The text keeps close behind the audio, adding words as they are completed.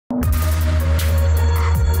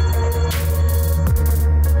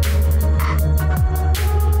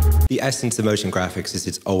The essence of motion graphics is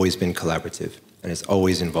it's always been collaborative, and it's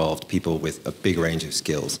always involved people with a big range of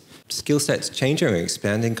skills. Skill sets changing and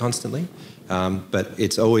expanding constantly, but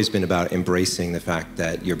it's always been about embracing the fact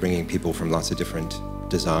that you're bringing people from lots of different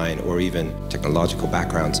design or even technological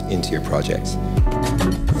backgrounds into your projects.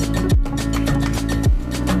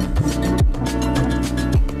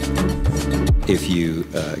 If you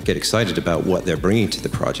get excited about what they're bringing to the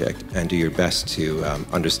project and do your best to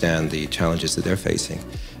understand the challenges that they're facing,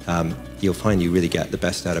 you'll find you really get the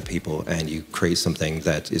best out of people and you create something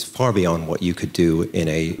that is far beyond what you could do in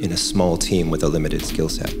a small team with a limited skill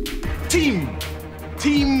set. Team!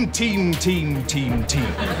 Team, team, team, team, team.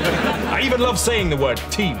 I even love saying the word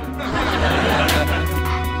team.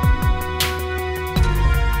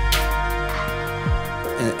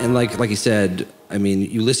 And like you said, I mean,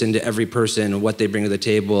 you listen to every person, what they bring to the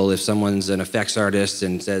table. If someone's an effects artist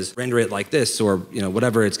and says, render it like this, or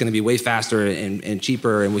whatever, it's going to be way faster and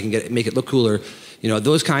cheaper, and we can make it look cooler.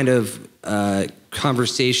 Those kind of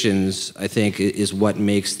conversations, I think, is what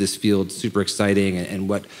makes this field super exciting, and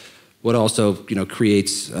what also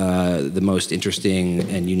creates the most interesting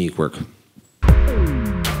and unique work.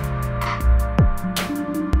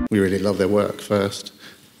 We really love their work first,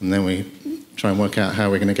 and then we try and work out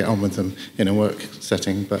how we're going to get on with them in a work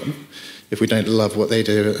setting. But if we don't love what they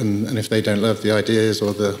do, and if they don't love the ideas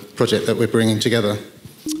or the project that we're bringing together,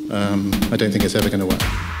 I don't think it's ever going to work.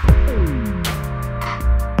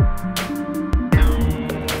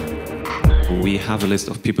 We have a list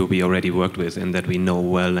of people we already worked with and that we know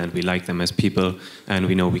well, and we like them as people, and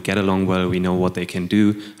we know we get along well, we know what they can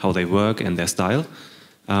do, how they work, and their style.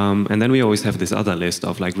 And then we always have this other list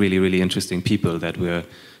of really, really interesting people that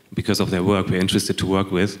because of their work, we're interested to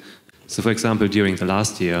work with. So for example, during the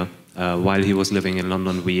last year, while he was living in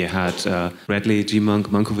London, we had Bradley G.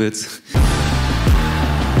 Mankowitz.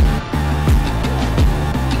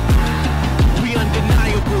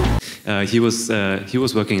 He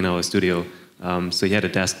was working in our studio, so he had a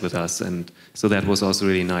desk with us, and so that was also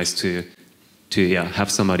really nice to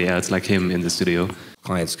have somebody else like him in the studio.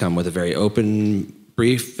 Clients come with a very open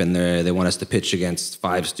brief, and they want us to pitch against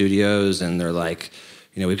 5 studios, and they're like,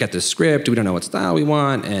 we've got this script, we don't know what style we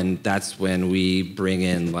want, and that's when we bring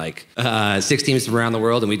in 6 teams from around the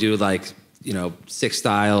world, and we do 6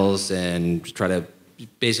 styles and try to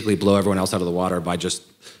basically blow everyone else out of the water by just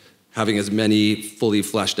having as many fully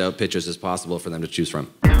fleshed out pitches as possible for them to choose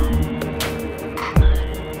from.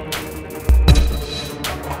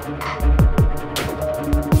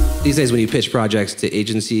 These days when you pitch projects to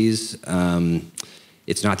agencies,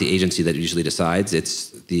 it's not the agency that usually decides,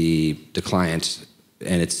 it's the client,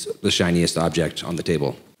 and it's the shiniest object on the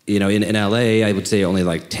table. In LA, I would say only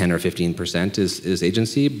 10 or 15% is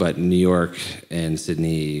agency, but New York and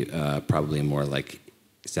Sydney, probably more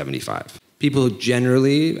 75. People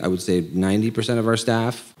generally, I would say 90% of our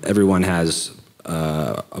staff, everyone has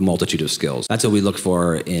a multitude of skills. That's what we look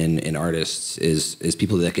for in artists is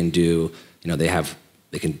people that can do,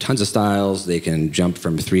 they can tons of styles, they can jump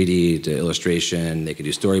from 3D to illustration, they can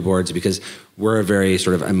do storyboards, because we're a very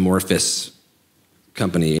sort of amorphous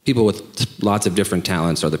company. People with lots of different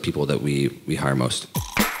talents are the people that we hire most.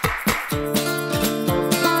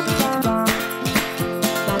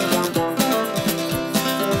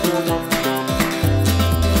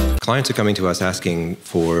 Clients are coming to us asking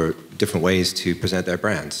for different ways to present their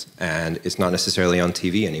brands, and it's not necessarily on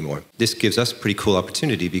TV anymore. This gives us a pretty cool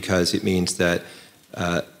opportunity because it means that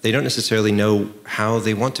they don't necessarily know how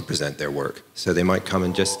they want to present their work. So they might come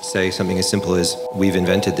and just say something as simple as, we've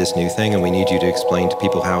invented this new thing and we need you to explain to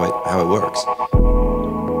people how it works.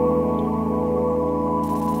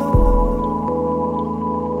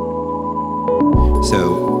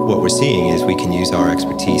 So what we're seeing is we can use our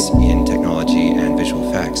expertise in technology and visual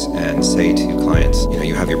effects and say to clients,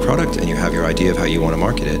 you have your product and you have your idea of how you want to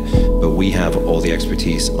market it, but we have all the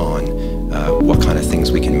expertise on what kind of things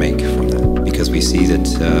we can make from that, because we see that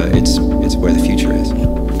it's where the future is.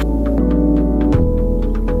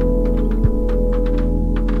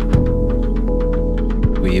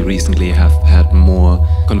 We recently have had more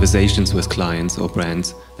conversations with clients or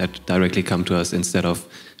brands that directly come to us instead of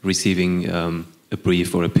receiving a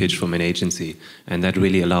brief or a pitch from an agency, and that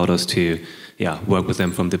really allowed us to work with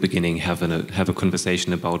them from the beginning, have a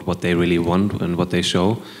conversation about what they really want and what they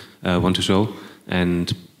want to show,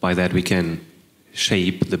 and by that we can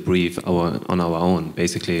shape the brief on our own,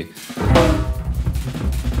 basically.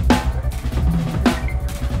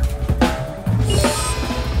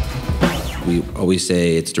 We always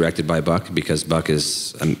say it's directed by Buck because Buck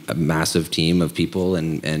is a massive team of people,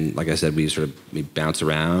 and like I said, we bounce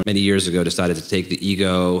around. Many years ago, decided to take the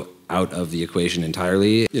ego out of the equation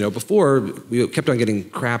entirely. You know, before we kept on getting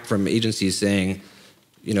crap from agencies saying,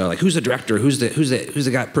 you know, like, who's the director? Who's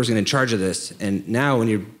the person in charge of this? And now when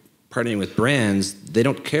you're partnering with brands, they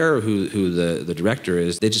don't care who the director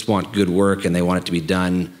is. They just want good work, and they want it to be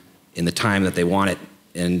done in the time that they want it,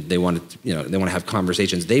 and they want it, you know, they want to have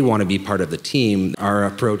conversations. They want to be part of the team. Our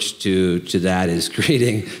approach to that is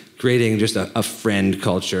creating just a friend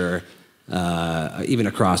culture, even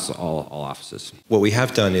across all offices. What we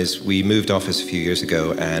have done is we moved office a few years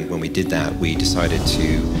ago, and when we did that, we decided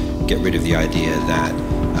to get rid of the idea that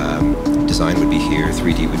design would be here,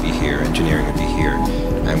 3D would be here, engineering would be here,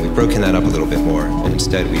 and we've broken that up a little bit more, and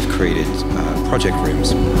instead we've created project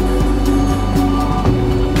rooms.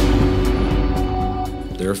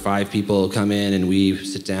 There are 5 people come in, and we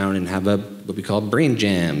sit down and have what we call brain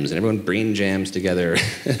jams, and everyone brain jams together.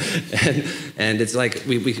 and it's like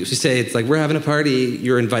we say, it's like, we're having a party,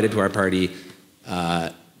 you're invited to our party.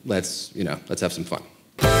 Let's have some fun.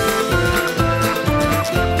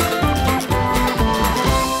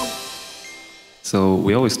 So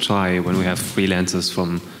we always try, when we have freelancers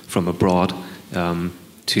from abroad,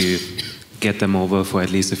 to get them over for at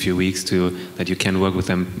least a few weeks, that you can work with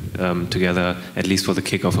them together, at least for the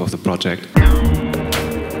kickoff of the project.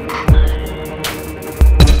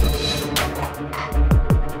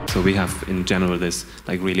 So we have, in general, this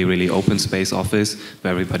like really open space office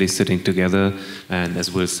where everybody's sitting together, and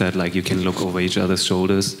as Will said, like, you can look over each other's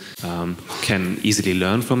shoulders, can easily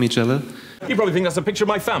learn from each other. You probably think that's a picture of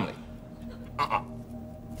my family.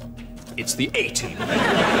 It's the A-Team.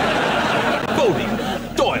 Goldie,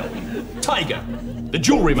 Doyle, Tiger, the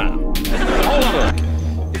jewelry man, all of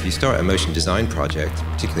them. If you start a motion design project,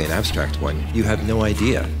 particularly an abstract one, you have no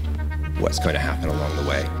idea what's going to happen along the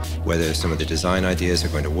way. Whether some of the design ideas are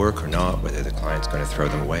going to work or not, whether the client's going to throw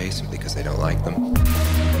them away simply because they don't like them.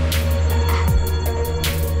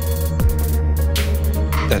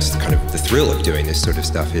 That's kind of the thrill of doing this sort of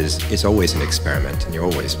stuff. Is it's always an experiment, and you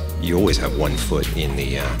always have one foot in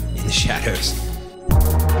the shadows.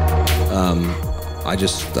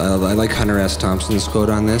 I like Hunter S. Thompson's quote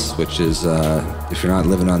on this, which is, if you're not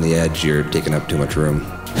living on the edge, you're taking up too much room.